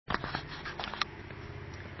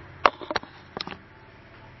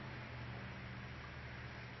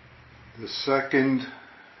The second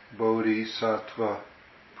Bodhisattva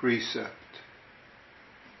precept.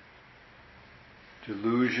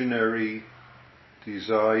 Delusionary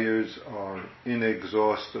desires are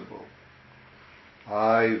inexhaustible.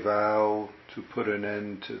 I vow to put an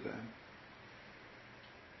end to them.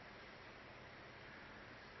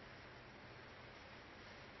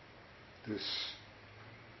 This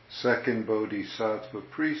second Bodhisattva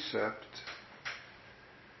precept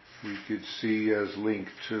we could see as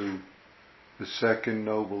linked to the second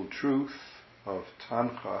noble truth of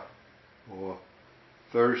tanha, or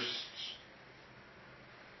thirsts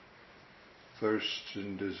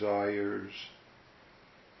and desires,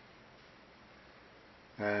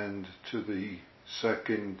 and to the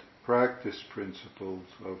second practice principles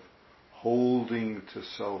of holding to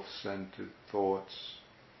self-centered thoughts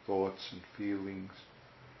and feelings,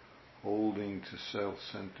 holding to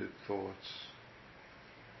self-centered thoughts.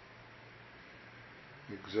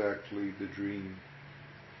 Exactly the dream.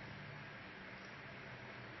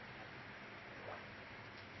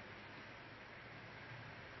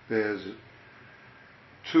 There's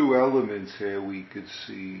two elements here we could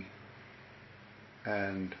see,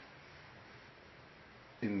 and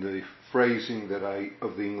in the phrasing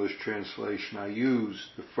of the English translation I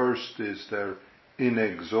used, the first is they're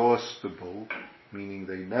inexhaustible, meaning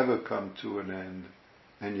they never come to an end,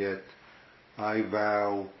 and yet I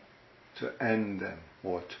vow to end them,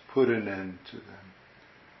 or to put an end to them.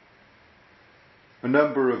 A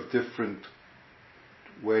number of different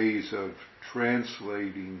ways of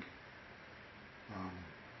translating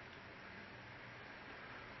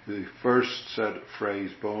the first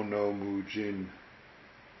phrase, Bono Mujin.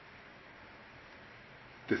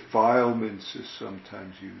 Defilements is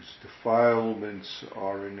sometimes used. Defilements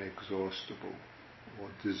are inexhaustible, or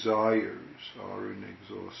desires are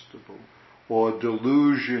inexhaustible, or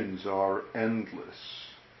delusions are endless,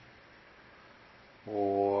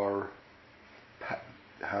 or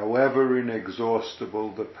however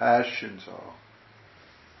inexhaustible the passions are,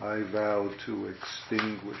 I vow to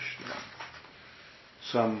extinguish them.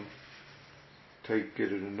 Some take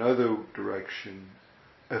it in another direction.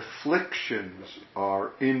 Afflictions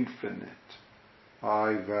are infinite.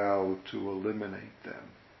 I vow to eliminate them.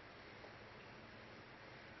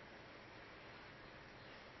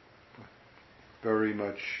 Very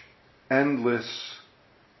much endless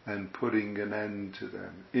and putting an end to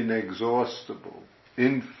them. Inexhaustible,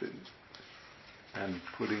 infinite, and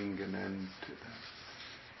putting an end to them.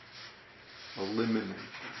 Eliminate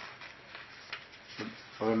them.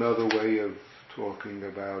 Another way of talking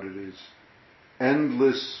about it is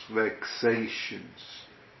endless vexations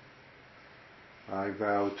I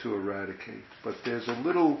vow to eradicate. But there's a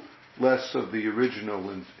little less of the original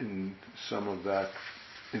in some of that,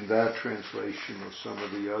 in that translation or some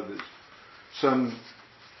of the others. Some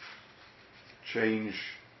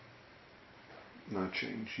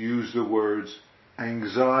use the words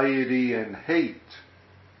anxiety and hate,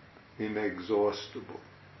 inexhaustible.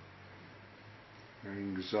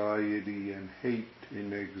 Anxiety and hate,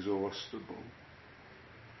 inexhaustible.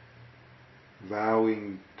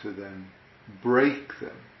 Vowing to them, break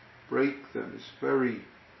them. Break them is a very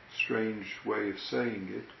strange way of saying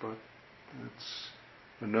it, but that's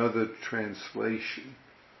another translation.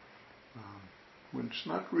 When it's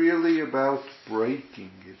not really about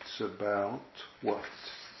breaking, it's about what?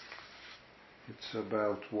 It's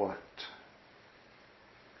about what?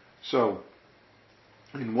 So,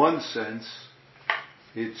 in one sense,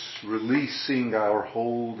 it's releasing our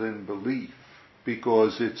hold and belief,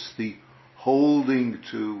 because it's the holding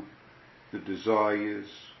to the desires,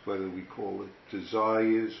 whether we call it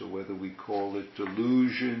desires or whether we call it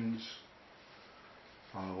delusions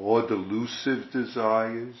or delusive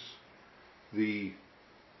desires, the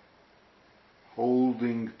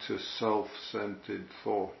holding to self-centered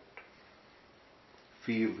thought,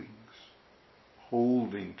 feelings,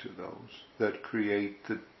 holding to those that create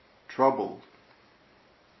the trouble,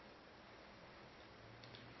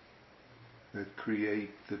 that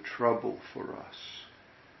create the trouble for us.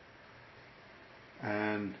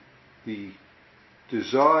 And the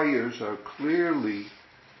desires are clearly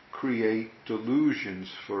create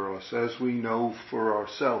delusions for us, as we know for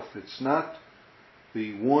ourselves. It's not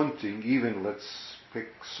the wanting, even let's pick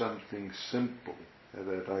something simple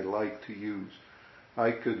that I like to use.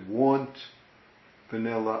 I could want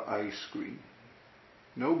vanilla ice cream.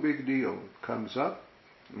 No big deal. It comes up.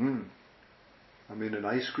 I'm in an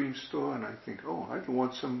ice cream store and I think, I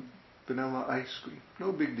want some vanilla ice cream.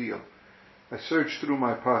 No big deal. I search through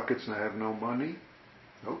my pockets and I have no money.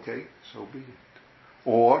 Okay, so be it.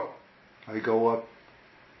 Or I go up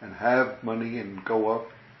and have money and go up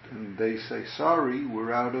and they say, sorry,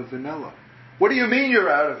 we're out of vanilla. What do you mean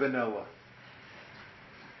you're out of vanilla?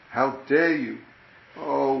 How dare you?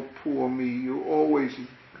 Oh, poor me, you always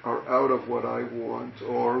are out of what I want,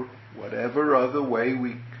 or whatever other way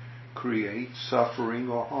we create suffering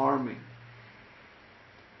or harming.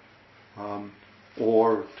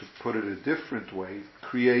 Or, to put it a different way,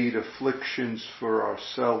 create afflictions for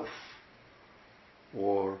ourselves,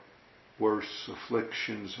 or worse,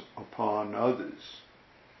 afflictions upon others.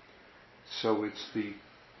 So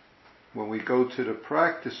when we go to the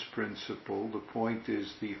practice principle, the point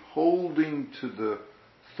is the holding to the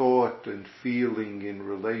thought and feeling in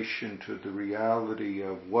relation to the reality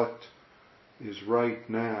of what is right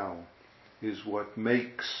now is what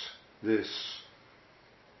makes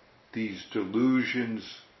these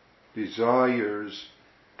delusions, desires,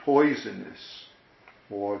 poisonous,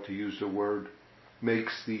 or to use the word,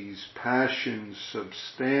 makes these passions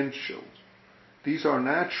substantial. These are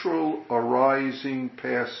natural, arising,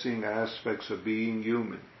 passing aspects of being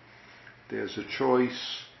human. There's a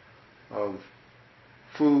choice of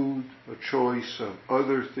food, a choice of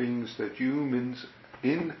other things that humans,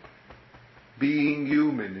 in being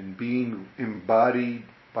human, in being embodied,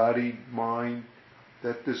 body, mind,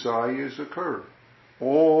 that desires occur.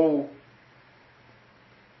 All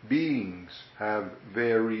beings have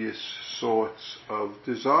various sorts of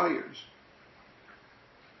desires.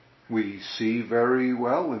 We see very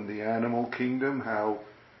well in the animal kingdom how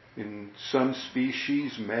in some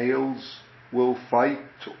species males will fight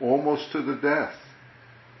almost to the death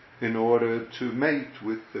in order to mate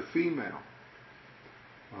with the female.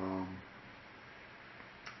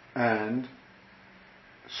 And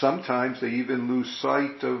sometimes they even lose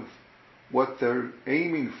sight of what they're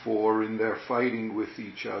aiming for in their fighting with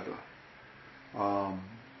each other.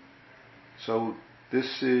 So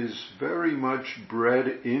this is very much bred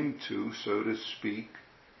into, so to speak,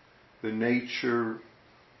 the nature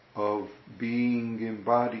of being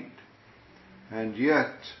embodied. And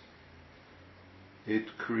yet,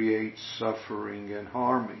 it creates suffering and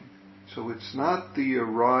harming. So it's not the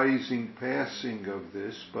arising, passing of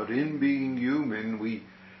this, but in being human, we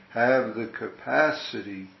have the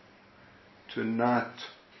capacity to not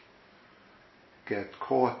get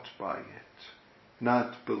caught by it,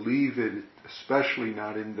 not believe it, especially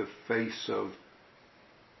not in the face of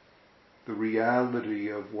the reality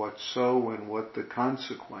of what's so and what the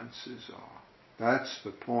consequences are. That's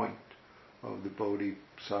the point of the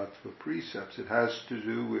Bodhisattva precepts. It has to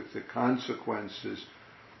do with the consequences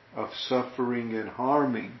of suffering and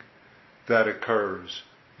harming that occurs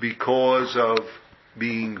because of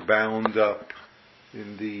being bound up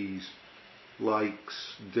in these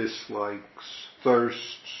likes, dislikes,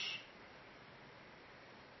 thirsts,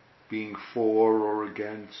 being for or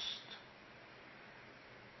against.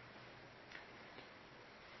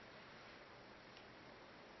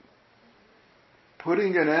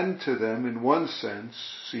 Putting an end to them, in one sense,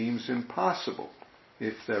 seems impossible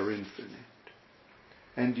if they're infinite.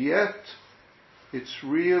 And yet, it's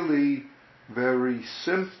really very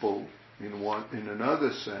simple in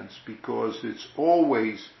another sense, because it's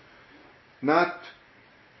always not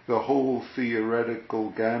the whole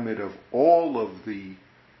theoretical gamut of all of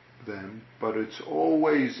them, but it's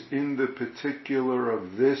always in the particular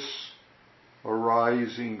of this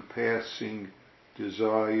arising, passing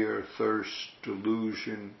desire, thirst,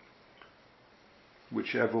 delusion,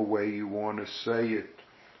 whichever way you want to say it,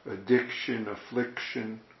 addiction,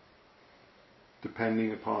 affliction,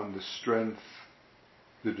 depending upon the strength,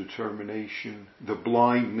 the determination, the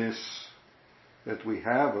blindness that we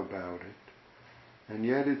have about it. And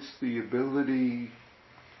yet it's the ability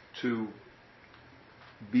to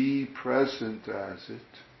be present as it,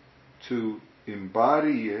 to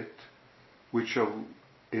embody it, which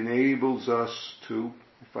enables us to,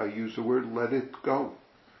 if I use the word, let it go,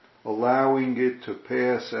 allowing it to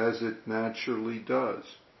pass as it naturally does.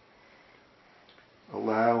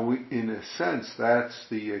 In a sense, that's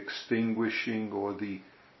the extinguishing or the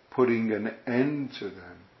putting an end to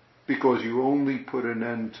them. Because you only put an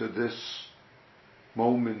end to this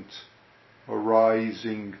moment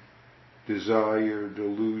arising desire,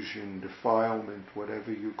 delusion, defilement,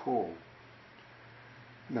 whatever you call.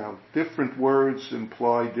 Now, different words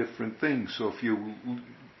imply different things. So if you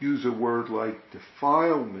use a word like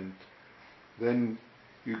defilement, then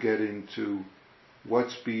you get into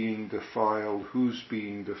what's being defiled, who's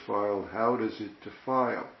being defiled, how does it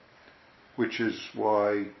defile? Which is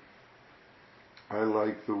why I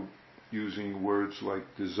like using words like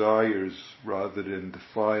desires rather than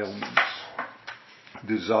defilements.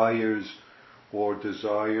 Desires or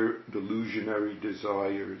delusionary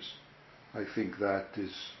desires, I think that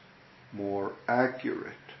is more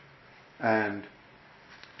accurate. And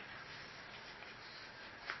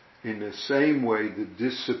in the same way, the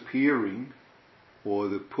disappearing or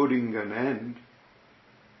the putting an end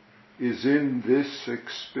is in this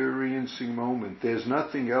experiencing moment. There's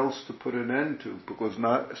nothing else to put an end to, because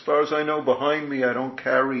as far as I know, behind me I don't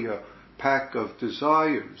carry a pack of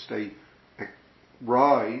desires. They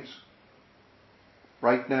rise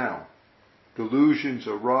right now. Delusions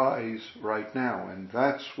arise right now, and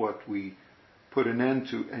that's what we put an end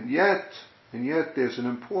to. And yet there's an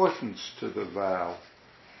importance to the vow.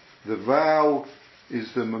 The vow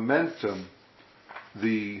is the momentum,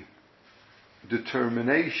 the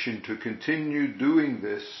determination to continue doing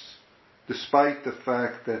this despite the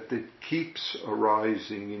fact that it keeps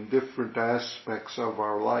arising in different aspects of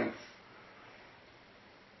our life.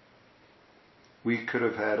 We could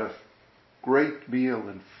have had a great meal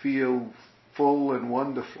and feel full and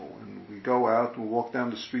wonderful, and we go out and walk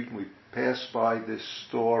down the street and we pass by this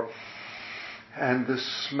store, and the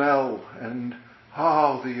smell and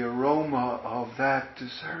the aroma of that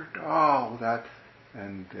dessert,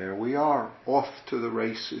 and there we are, off to the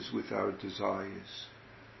races with our desires.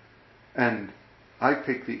 And I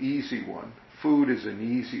pick the easy one. Food is an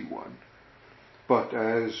easy one. But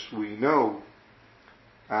as we know,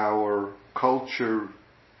 our culture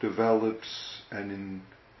develops and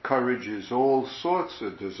encourages all sorts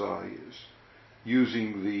of desires,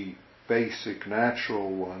 using the basic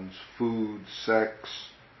natural ones: food, sex,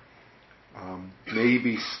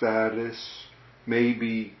 maybe status,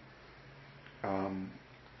 maybe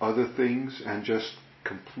other things, and just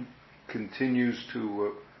continues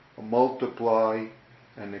to multiply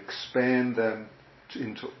and expand them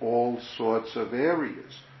into all sorts of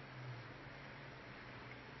areas.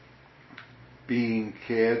 Being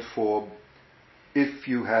cared for, if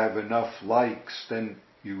you have enough likes, then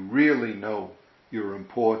you really know you're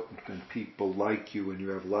important and people like you and you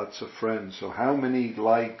have lots of friends. So how many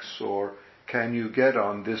likes or can you get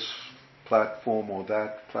on this platform or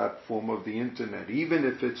that platform of the internet, even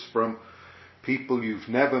if it's from people you've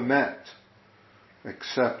never met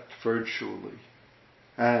except virtually?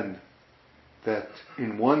 And that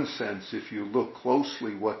in one sense, if you look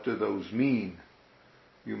closely, what do those mean?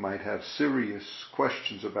 You might have serious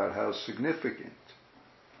questions about how significant.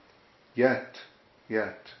 Yet,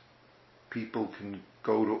 people can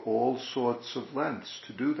go to all sorts of lengths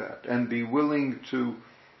to do that and be willing to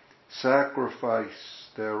sacrifice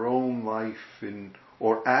their own life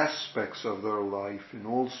or aspects of their life in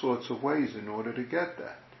all sorts of ways in order to get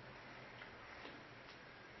that.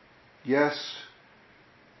 Yes,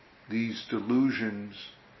 these delusions,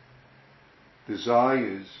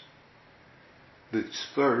 desires, these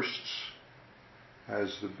thirsts,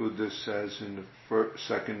 as the Buddha says in the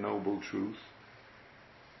second noble truth,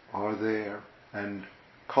 are there, and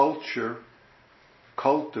culture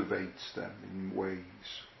cultivates them in ways.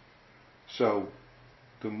 So,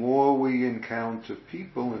 the more we encounter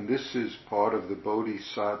people, and this is part of the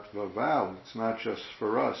Bodhisattva vow, it's not just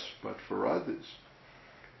for us, but for others,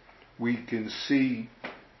 we can see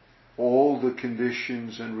all the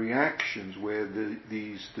conditions and reactions where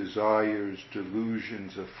these desires,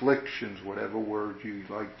 delusions, afflictions, whatever word you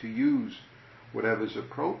like to use, whatever's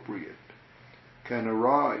appropriate, can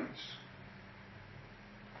arise.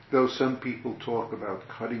 Though some people talk about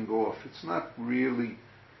cutting off, it's not really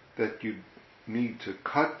that you need to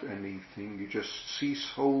cut anything, you just cease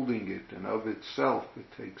holding it, and of itself it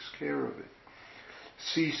takes care of it.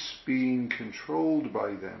 Cease being controlled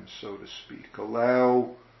by them, so to speak.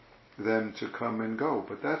 Allow them to come and go.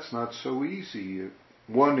 But that's not so easy.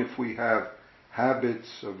 One, if we have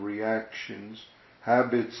habits of reactions,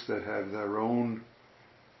 habits that have their own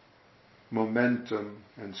momentum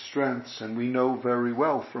and strengths, and we know very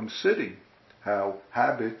well from sitting how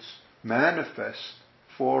habits manifest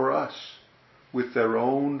for us with their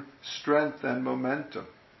own strength and momentum.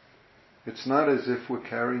 It's not as if we're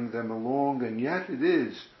carrying them along, and yet it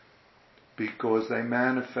is, because they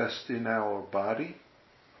manifest in our body,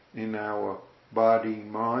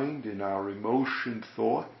 mind, in our emotion,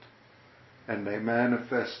 thought, and they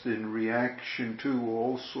manifest in reaction to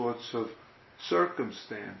all sorts of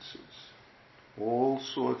circumstances.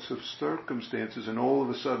 And all of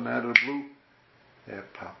a sudden, out of the blue, there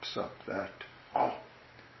pops up that,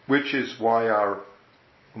 which is why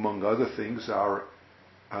among other things, our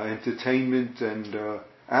entertainment and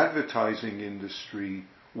advertising industry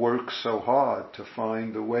works so hard to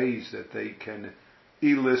find the ways that they can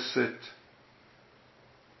elicit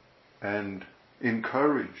and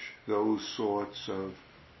encourage those sorts of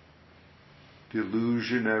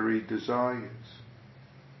delusionary desires,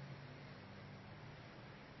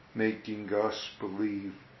 making us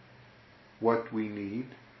believe what we need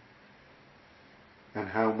and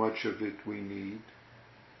how much of it we need.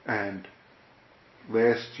 And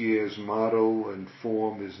last year's model and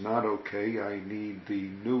form is not okay. I need the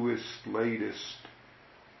newest, latest.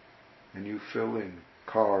 And you fill in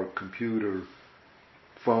car, computer,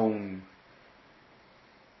 phone,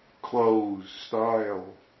 clothes,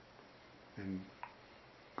 style, and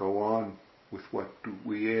go on with what do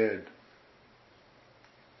we add.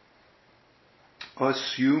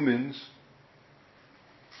 Us humans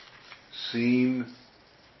seem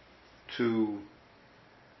to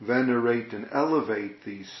venerate and elevate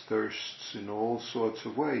these thirsts in all sorts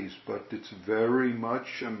of ways, but it's very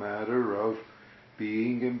much a matter of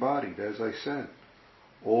being embodied. As I said,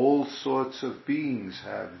 all sorts of beings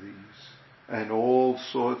have these, and all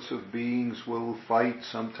sorts of beings will fight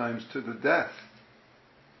sometimes to the death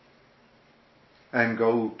and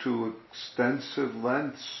go to extensive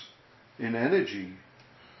lengths in energy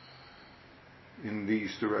in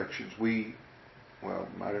these directions.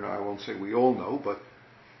 I won't say we all know, but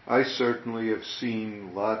I certainly have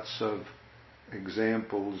seen lots of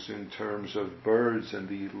examples in terms of birds and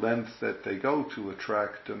the length that they go to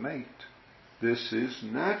attract a mate. This is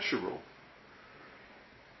natural.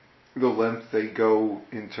 The length they go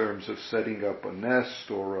in terms of setting up a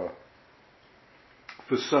nest or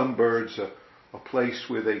for some birds a place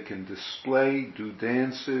where they can display, do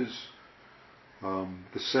dances.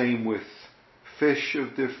 The same with fish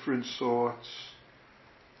of different sorts.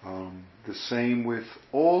 The same with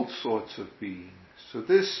all sorts of beings. So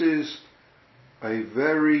this is a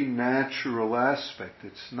very natural aspect.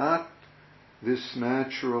 It's not this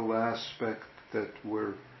natural aspect that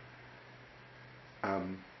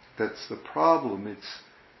that's the problem. It's,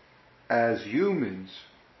 as humans,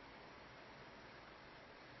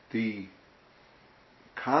 the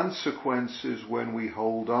consequences when we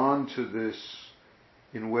hold on to this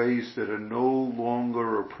in ways that are no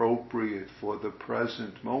longer appropriate for the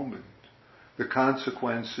present moment. The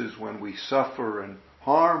consequences when we suffer and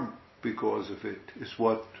harm because of it is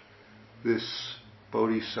what this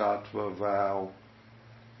Bodhisattva vow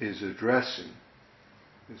is addressing.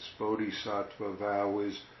 This Bodhisattva vow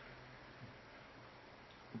is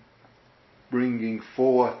bringing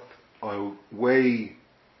forth a way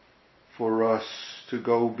for us to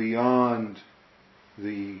go beyond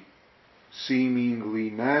the seemingly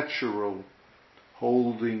natural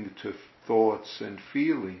holding to thoughts and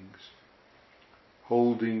feelings,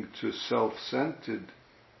 holding to self-centeredness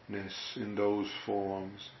in those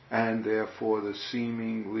forms, and therefore the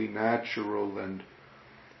seemingly natural and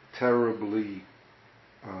terribly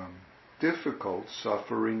difficult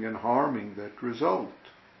suffering and harming that result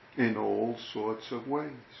in all sorts of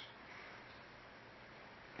ways.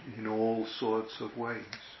 In all sorts of ways.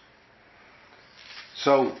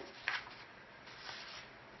 So,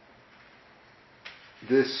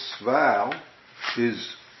 this vow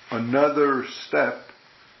is another step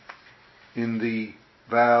in the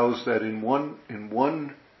vows that in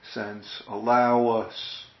one sense allow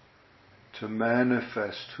us to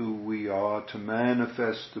manifest who we are, to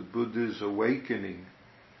manifest the Buddha's awakening,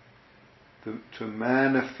 to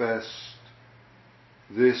manifest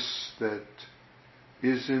this that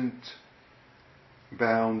isn't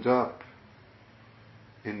bound up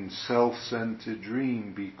in self-centered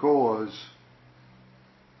dream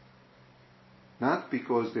not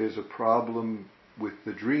because there's a problem with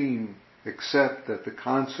the dream, except that the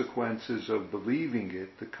consequences of believing it,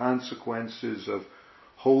 the consequences of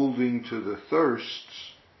holding to the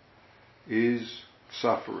thirsts, is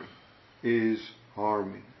suffering, is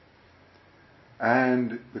harming.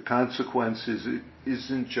 And the consequences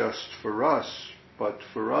isn't just for us, but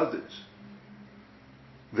for others.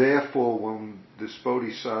 Therefore, when this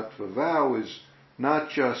Bodhisattva vow is not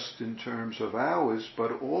just in terms of ours,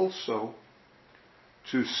 but also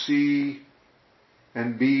to see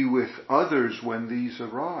and be with others when these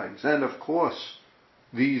arise. And of course,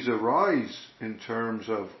 these arise in terms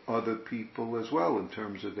of other people as well, in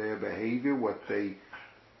terms of their behavior, what they,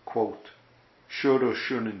 quote, should or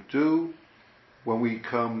shouldn't do. When we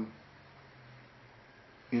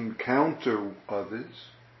encounter others,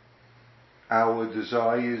 our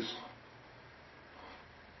desires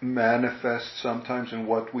manifest sometimes in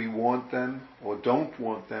what we want them or don't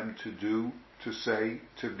want them to do, to say,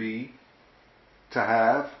 to be, to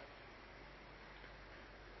have.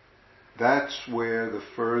 That's where the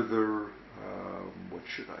further, what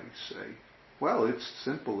should I say? Well, it's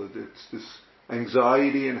simple. It's this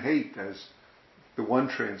anxiety and hate, as the one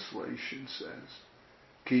translation says,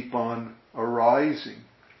 keep on arising.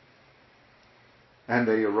 And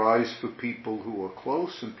they arise for people who are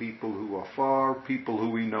close and people who are far, people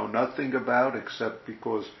who we know nothing about except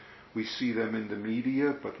because we see them in the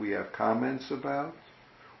media, but we have comments about.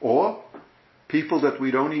 Or people that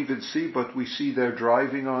we don't even see, but we see they're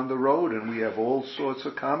driving on the road and we have all sorts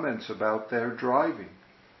of comments about their driving.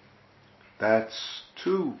 That's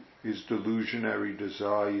too is delusionary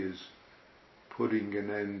desires putting an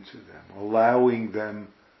end to them, allowing them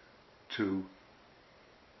to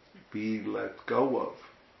be let go of.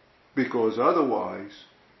 Because otherwise,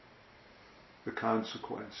 the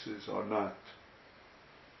consequences are not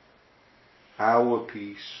our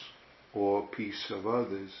peace or peace of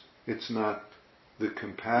others. It's not the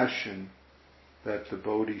compassion that the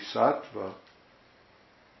Bodhisattva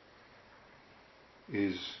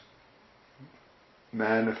is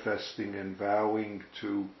manifesting and vowing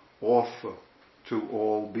to offer to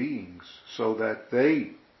all beings so that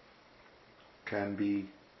they can be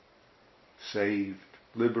saved,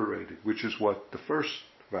 liberated, which is what the first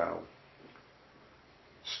vow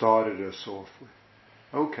started us off with.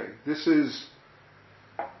 Okay, this is,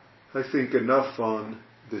 I think, enough on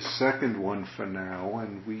the second one for now,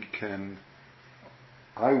 and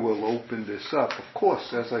I will open this up. Of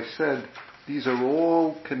course, as I said, these are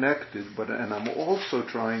all connected, and I'm also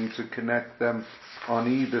trying to connect them on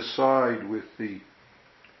either side with the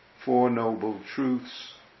Four Noble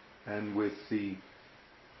Truths and with the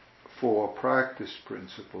Four Practice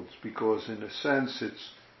Principles, because in a sense it's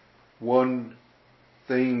one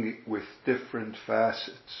thing with different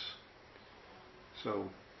facets. So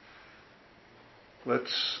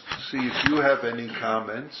let's see if you have any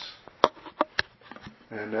comments.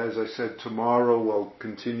 And as I said, tomorrow we'll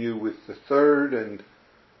continue with the third, and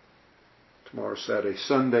tomorrow, Saturday,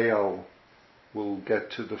 Sunday, we'll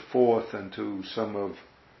get to the fourth and to some of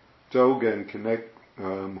Dogen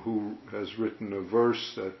who has written a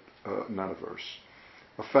verse that,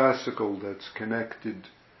 a fascicle that's connected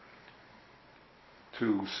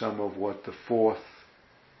to some of what the fourth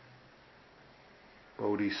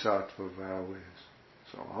Bodhisattva vow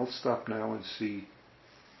is. So I'll stop now and see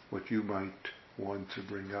what you might want to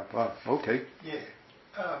bring up. Okay.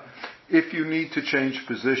 Yeah. If you need to change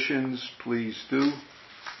positions, please do.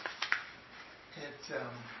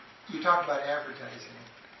 You talked about advertising.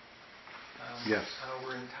 Yes. How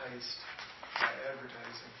we're enticed by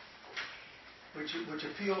advertising, which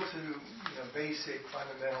appeal to basic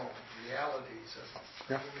fundamental realities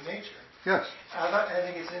of human nature. Yes. I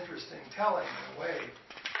think it's interesting, telling in a way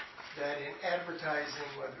that in advertising,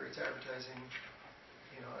 whether it's advertising,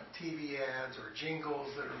 TV ads or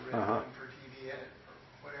jingles that are written for TV ad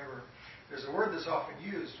or whatever, there's a word that's often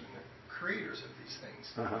used in the creators of these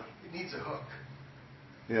things. It needs a hook.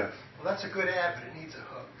 Yes. Well, that's a good ad, but it needs a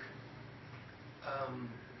hook.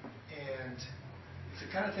 And it's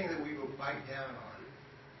the kind of thing that we will bite down on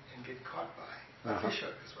and get caught by. A fish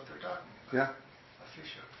hook is what they're talking about. Yeah. A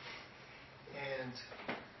fish hook. And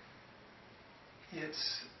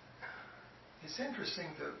it's interesting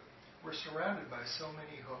that we're surrounded by so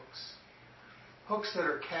many hooks. Hooks that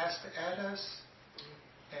are cast at us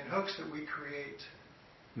and hooks that we create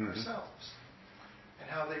ourselves. And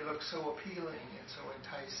how they look so appealing and so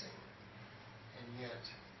enticing. And yet,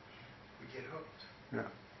 we get hooked.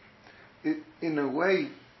 Yeah. In a way,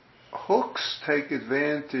 hooks take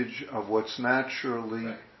advantage of what's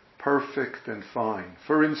naturally perfect and fine.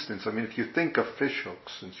 For instance, if you think of fish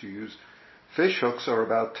hooks, since you use fish hooks are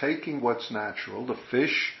about taking what's natural, the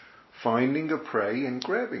fish finding a prey and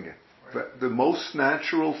grabbing it. Right. The most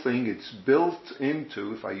natural thing, it's built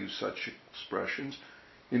into, if I use such expressions,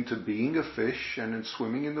 into being a fish and in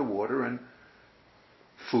swimming in the water and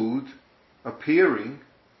food appearing,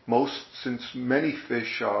 since many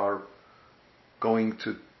fish are going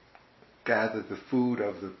to gather the food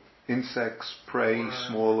of the insects, prey,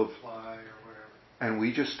 small of fly or whatever. And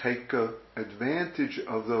we just take advantage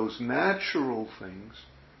of those natural things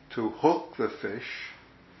to hook the fish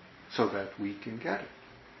so that we can get it.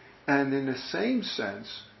 And in the same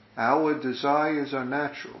sense, our desires are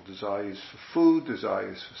natural. Desires for food,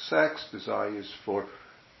 desires for sex, desires for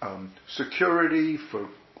security, for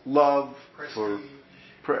love, prestige.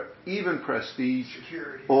 for even prestige,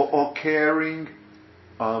 security, or caring,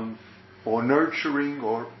 or nurturing,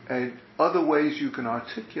 and other ways you can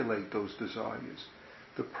articulate those desires.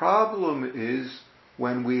 The problem is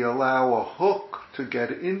when we allow a hook to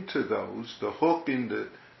get into those, the hook in the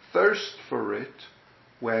thirst for it,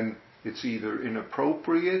 when it's either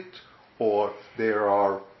inappropriate or there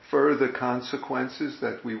are further consequences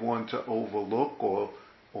that we want to overlook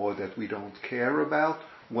or that we don't care about,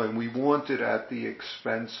 when we want it at the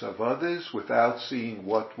expense of others without seeing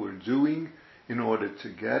what we're doing in order to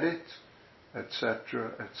get it,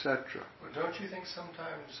 etc., etc. Well, don't you think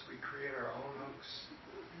sometimes we create our own hooks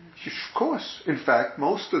Of course. In fact,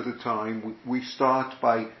 most of the time we start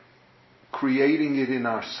by creating it in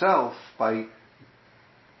ourselves, by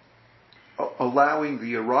allowing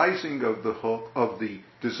the arising of the hook, of the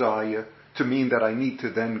desire, to mean that I need to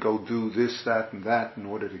then go do this, that, and that in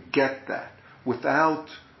order to get that, without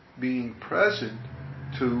being present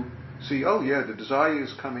to see, oh yeah, the desire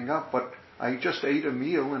is coming up, but I just ate a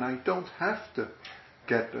meal and I don't have to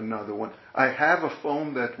get another one. I have a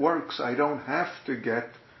phone that works, I don't have to get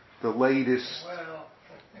the latest,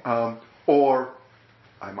 or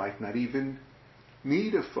I might not even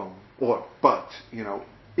need a phone. But,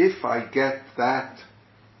 if I get that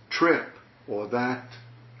trip or that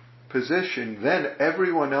position, then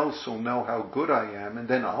everyone else will know how good I am, and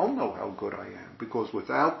then I'll know how good I am, because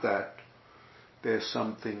without that, there's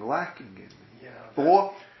something lacking in me.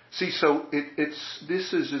 Yeah,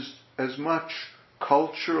 this is as much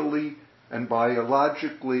culturally and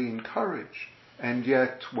biologically encouraged, and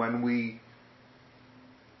yet when we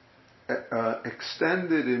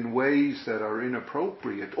extend it in ways that are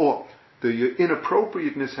inappropriate, or the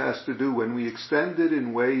inappropriateness has to do when we extend it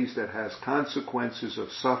in ways that has consequences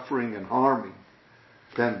of suffering and harming,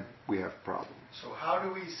 then we have problems. So how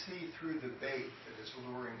do we see through the bait that is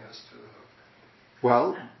luring us to the hook?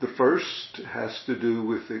 Well, the first has to do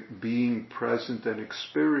with it being present and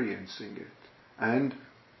experiencing it, and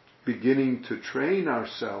beginning to train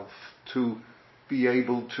ourselves to be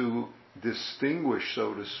able to distinguish,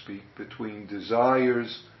 so to speak, between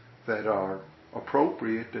desires that are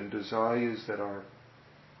appropriate and desires that are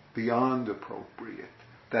beyond appropriate,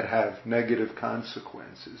 that have negative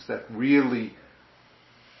consequences, that really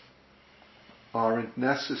aren't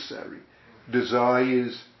necessary.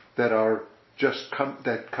 Desires that are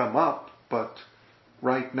that come up, but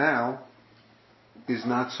right now is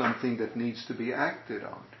not something that needs to be acted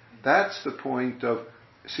on. That's the point of,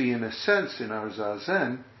 in a sense, in our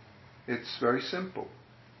Zazen, it's very simple.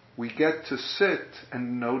 We get to sit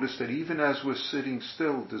and notice that even as we're sitting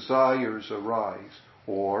still, desires arise,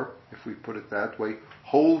 or, if we put it that way,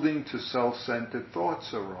 holding to self-centered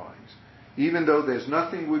thoughts arise. Even though there's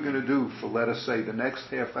nothing we're going to do for, let us say, the next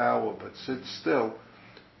half hour, but sit still,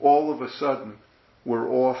 all of a sudden, we're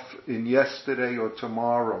off in yesterday or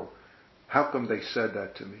tomorrow. How come they said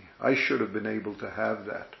that to me? I should have been able to have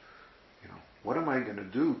that. What am I going to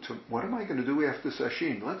do? What am I going to do after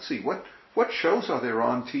Sesshin? Let's see, what shows are there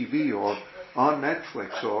on TV or on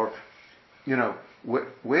Netflix or,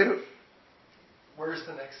 Where's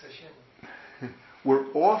the next Sesshin? We're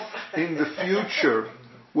off in the future.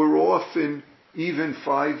 We're off in even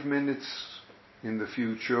 5 minutes in the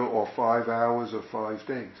future, or 5 hours, or 5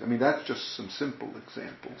 days. That's just some simple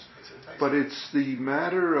examples. But it's the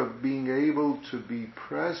matter of being able to be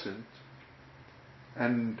present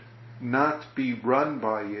and not be run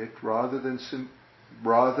by it, rather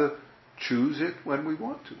choose it when we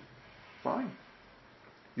want to. Fine.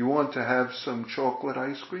 You want to have some chocolate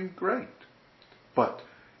ice cream? Great. But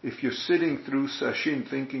if you're sitting through Sesshin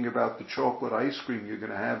thinking about the chocolate ice cream you're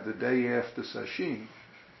going to have the day after Sesshin,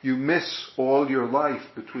 you miss all your life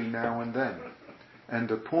between now and then. And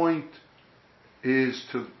the point is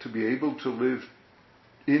to be able to live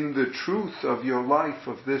in the truth of your life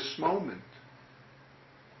of this moment.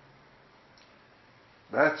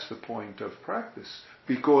 That's the point of practice.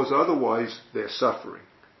 Because otherwise there's suffering.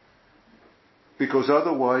 Because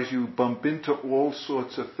otherwise you bump into all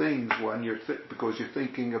sorts of things when because you're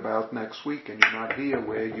thinking about next week and you're not here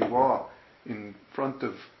where you are in front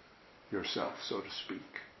of yourself, so to speak.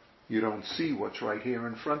 You don't see what's right here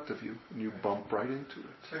in front of you, and you bump right into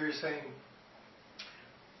it. So you're saying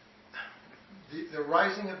the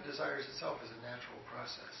rising of desires itself is a natural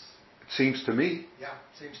process. It seems to me. Yeah,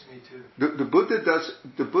 it seems to me too.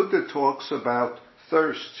 The Buddha talks about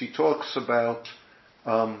thirsts. He talks about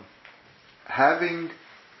having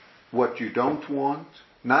what you don't want,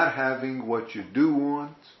 not having what you do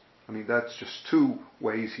want. That's just 2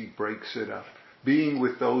 ways he breaks it up. Being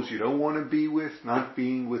with those you don't want to be with, not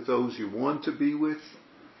being with those you want to be with.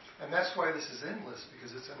 And that's why this is endless,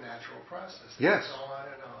 because it's a natural process. Yes. It goes on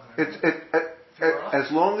and on.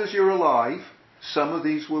 As long as you're alive, some of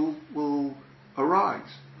these will arise.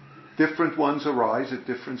 Different ones arise at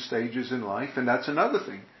different stages in life, and that's another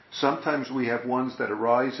thing. Sometimes we have ones that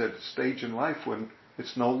arise at a stage in life when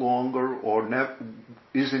it's no longer or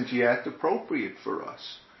isn't yet appropriate for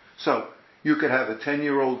us. So, you could have a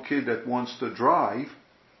 10-year-old kid that wants to drive,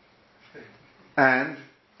 and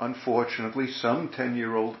unfortunately some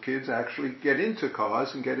 10-year-old kids actually get into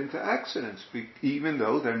cars and get into accidents, even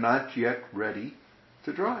though they're not yet ready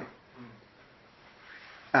to drive.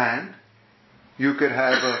 And you could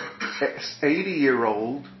have a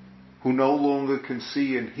 80-year-old who no longer can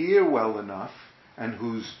see and hear well enough, and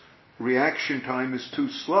whose reaction time is too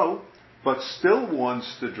slow, but still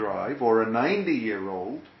wants to drive, or a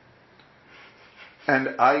 90-year-old. And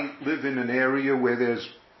I live in an area where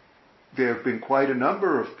there have been quite a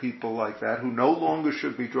number of people like that who no longer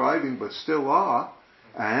should be driving but still are,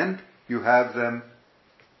 and you have them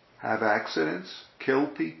have accidents, kill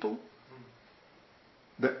people,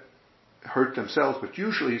 that hurt themselves, but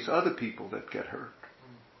usually it's other people that get hurt.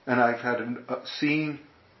 And I've seen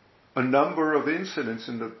a number of incidents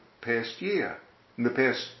in the past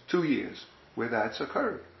 2 years, where that's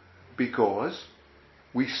occurred. Because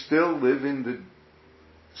we still live in the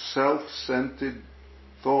self-centered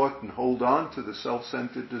thought and hold on to the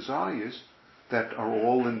self-centered desires that are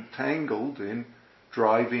all entangled in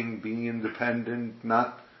driving, being independent,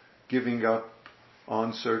 not giving up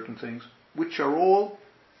on certain things, which are all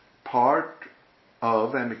part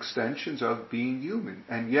of and extensions of being human.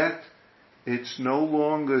 And yet, it's no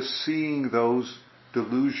longer seeing those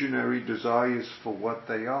delusionary desires for what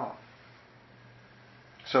they are.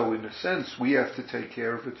 So in a sense, we have to take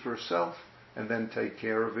care of it for ourselves, and then take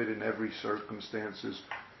care of it in every circumstance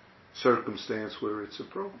where it's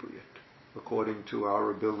appropriate, according to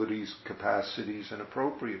our abilities, capacities, and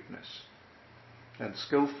appropriateness, and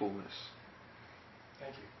skillfulness.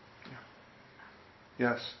 Thank you.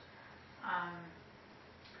 Yeah. Yes.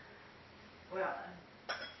 Well,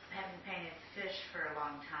 having painted fish for a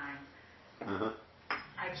long time,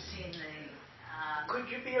 I've seen the... Could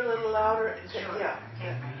you be a little louder? Sure. Yeah.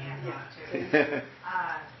 Take my hand off too.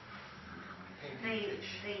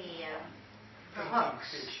 The hooks.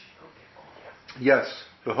 Yes,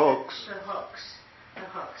 the hooks. The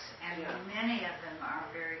hooks. And many of them are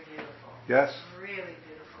very beautiful. Yes. Really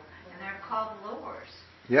beautiful. And they're called lures.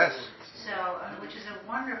 Yes. So, which is a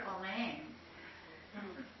wonderful name,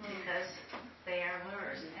 because they are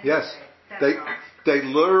lures. Anyway, Yes, they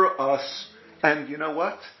lure us, and you know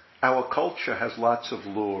what? Our culture has lots of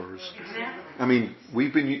lures. Exactly. I mean,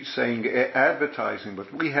 we've been saying advertising,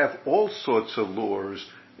 but we have all sorts of lures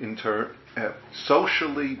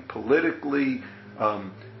socially, politically,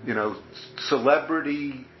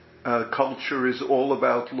 celebrity culture is all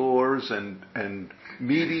about lures, and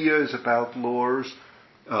media is about lures.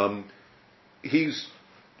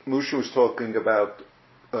 Musha was talking about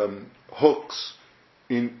hooks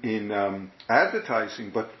in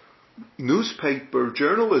advertising, but newspaper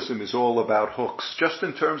journalism is all about hooks, just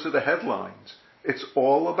in terms of the headlines. It's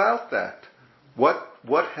all about that.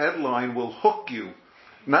 What headline will hook you?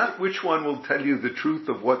 Not which one will tell you the truth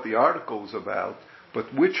of what the article is about,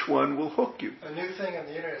 but which one will hook you. A new thing on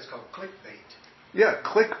the internet is called clickbait. Yeah,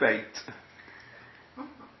 clickbait.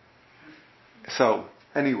 So,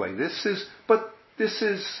 anyway, this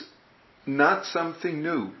is not something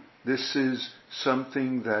new. This is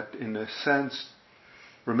something that, in a sense,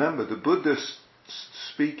 remember, the Buddha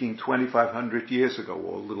speaking 2,500 years ago,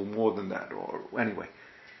 or a little more than that, or anyway,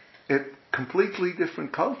 completely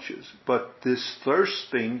different cultures. But this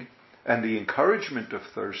thirsting and the encouragement of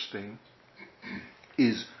thirsting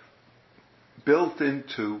is built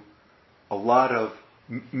into a lot of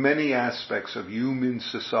many aspects of human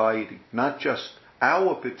society, not just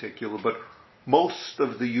our particular, but most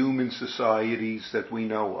of the human societies that we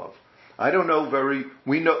know of. Don't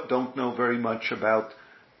know very much about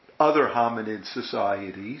other hominid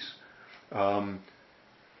societies,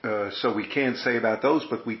 so we can't say about those,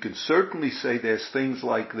 but we can certainly say there's things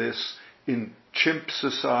like this in chimp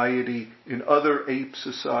society, in other ape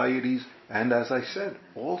societies, and as I said,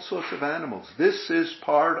 all sorts of animals. This is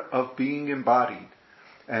part of being embodied.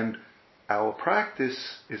 And our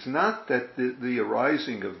practice is not that the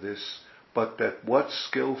arising of this, but that what's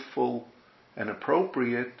skillful and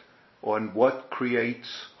appropriate, and what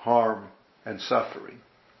creates harm and suffering.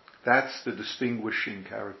 That's the distinguishing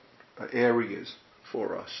areas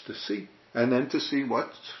for us to see. And then to see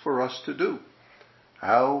what's for us to do.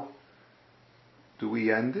 How do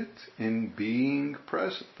we end it? In being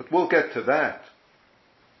present. But we'll get to that.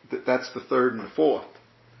 That's the third and the fourth.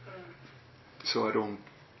 So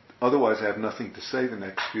otherwise I have nothing to say the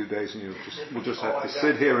next few days, and we'll just have to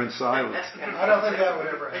sit here in silence. I don't think that would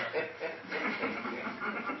ever happen.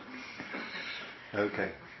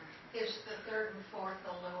 Okay. Is the third and fourth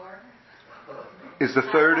a lure? Is the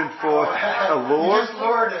third and fourth a lure? You just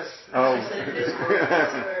lured us. Oh.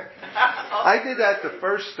 I did that the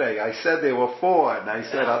first day. I said there were 4, and I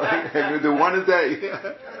said I'm going to do one a day.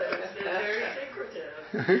 It's been very secretive.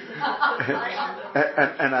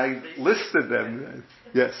 and I listed them.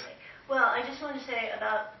 Yes. Well, I just want to say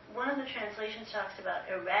about one of the translations talks about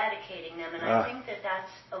eradicating them, and I think that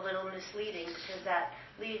that's a little misleading, because that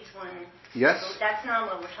leads one. Yes. So that's not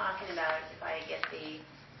what we're talking about. If I get the.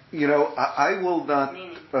 I will not.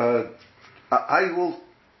 Meaning.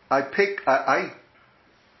 I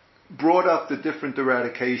brought up the different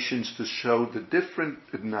eradications to show the different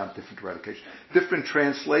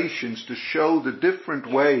translations to show the different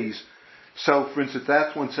ways. So, for instance,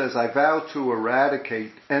 that one says, "I vow to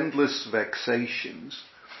eradicate endless vexations."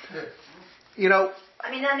 I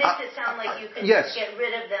mean, that makes it sound like you could yes. get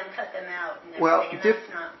rid of them, cut them out, and well,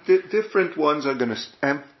 different ones are going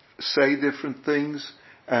to say different things,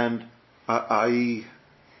 and I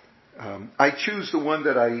choose the one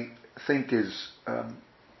that I think is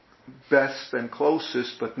best and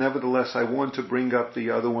closest, but nevertheless I want to bring up the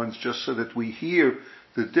other ones just so that we hear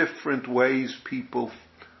the different ways people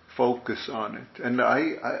focus on it. And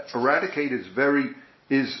eradicate is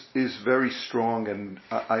very strong, and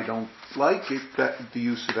I don't like it, the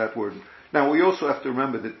use of that word. Now we also have to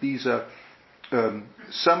remember that these are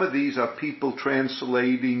some of these are people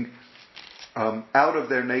translating out of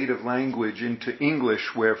their native language into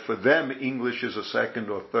English, where for them English is a second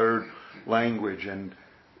or third language, and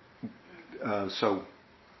so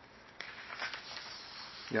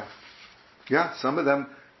some of them.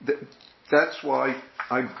 That's why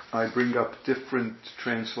I bring up different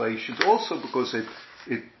translations, also because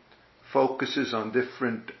it focuses on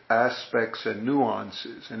different aspects and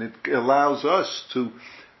nuances, and it allows us to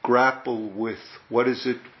grapple with what is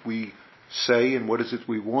it we say and what is it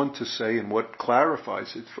we want to say and what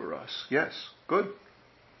clarifies it for us. Yes, good.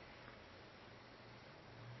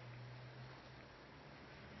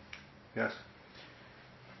 Yes.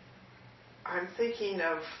 I'm thinking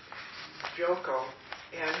of Joko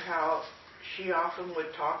and how she often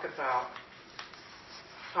would talk about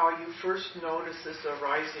how you first notice this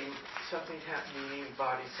arising, something's happening in your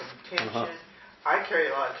body, some tension. Uh-huh. I carry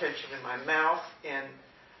a lot of tension in my mouth, and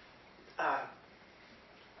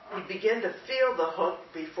you begin to feel the hook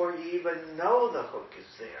before you even know the hook is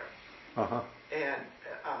there. Uh-huh. And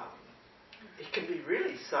it can be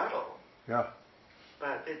really subtle. Yeah.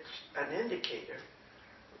 But it's an indicator.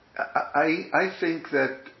 I think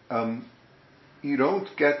that you don't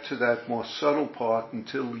get to that more subtle part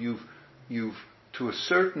until you've to a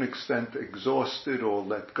certain extent exhausted or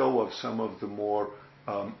let go of some of the more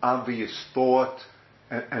obvious thought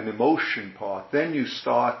and emotion part. Then you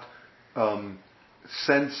start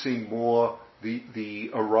sensing more the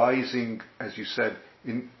arising, as you said,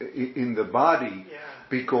 in the body, yeah.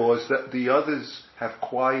 Because the others have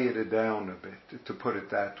quieted down a bit, to put it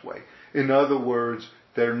that way. In other words,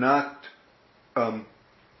 they're not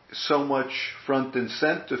so much front and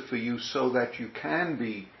center for you so that you can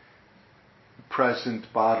be present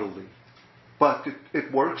bodily. But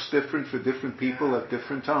it works different for different people at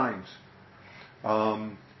different times.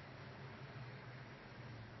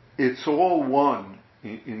 It's all one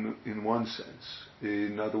in one sense.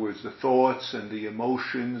 In other words, the thoughts and the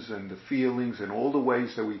emotions and the feelings and all the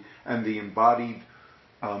ways that and the embodied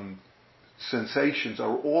sensations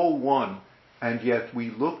are all one, and yet we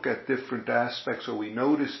look at different aspects, or we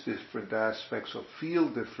notice different aspects, or feel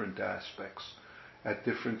different aspects at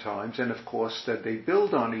different times, and of course that they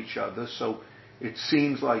build on each other, so it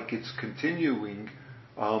seems like it's continuing,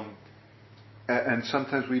 and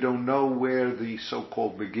sometimes we don't know where the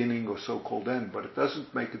so-called beginning or so-called end, but it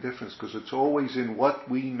doesn't make a difference, because it's always in what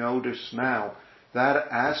we notice now, that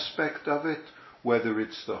aspect of it, whether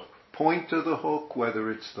it's the point of the hook,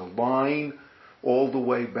 whether it's the line all the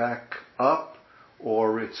way back up,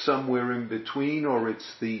 or it's somewhere in between, or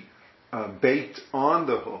it's the bait on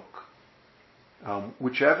the hook.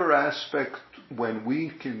 Whichever aspect, when we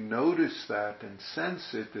can notice that and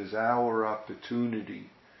sense it, is our opportunity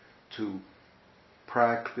to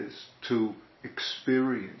practice, to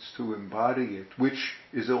experience, to embody it, which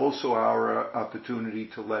is also our opportunity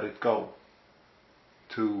to let it go,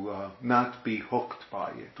 to not be hooked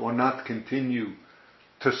by it, or not continue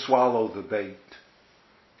to swallow the bait,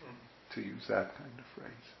 to use that kind of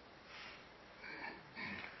phrase.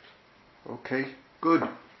 Okay, good.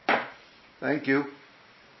 Thank you.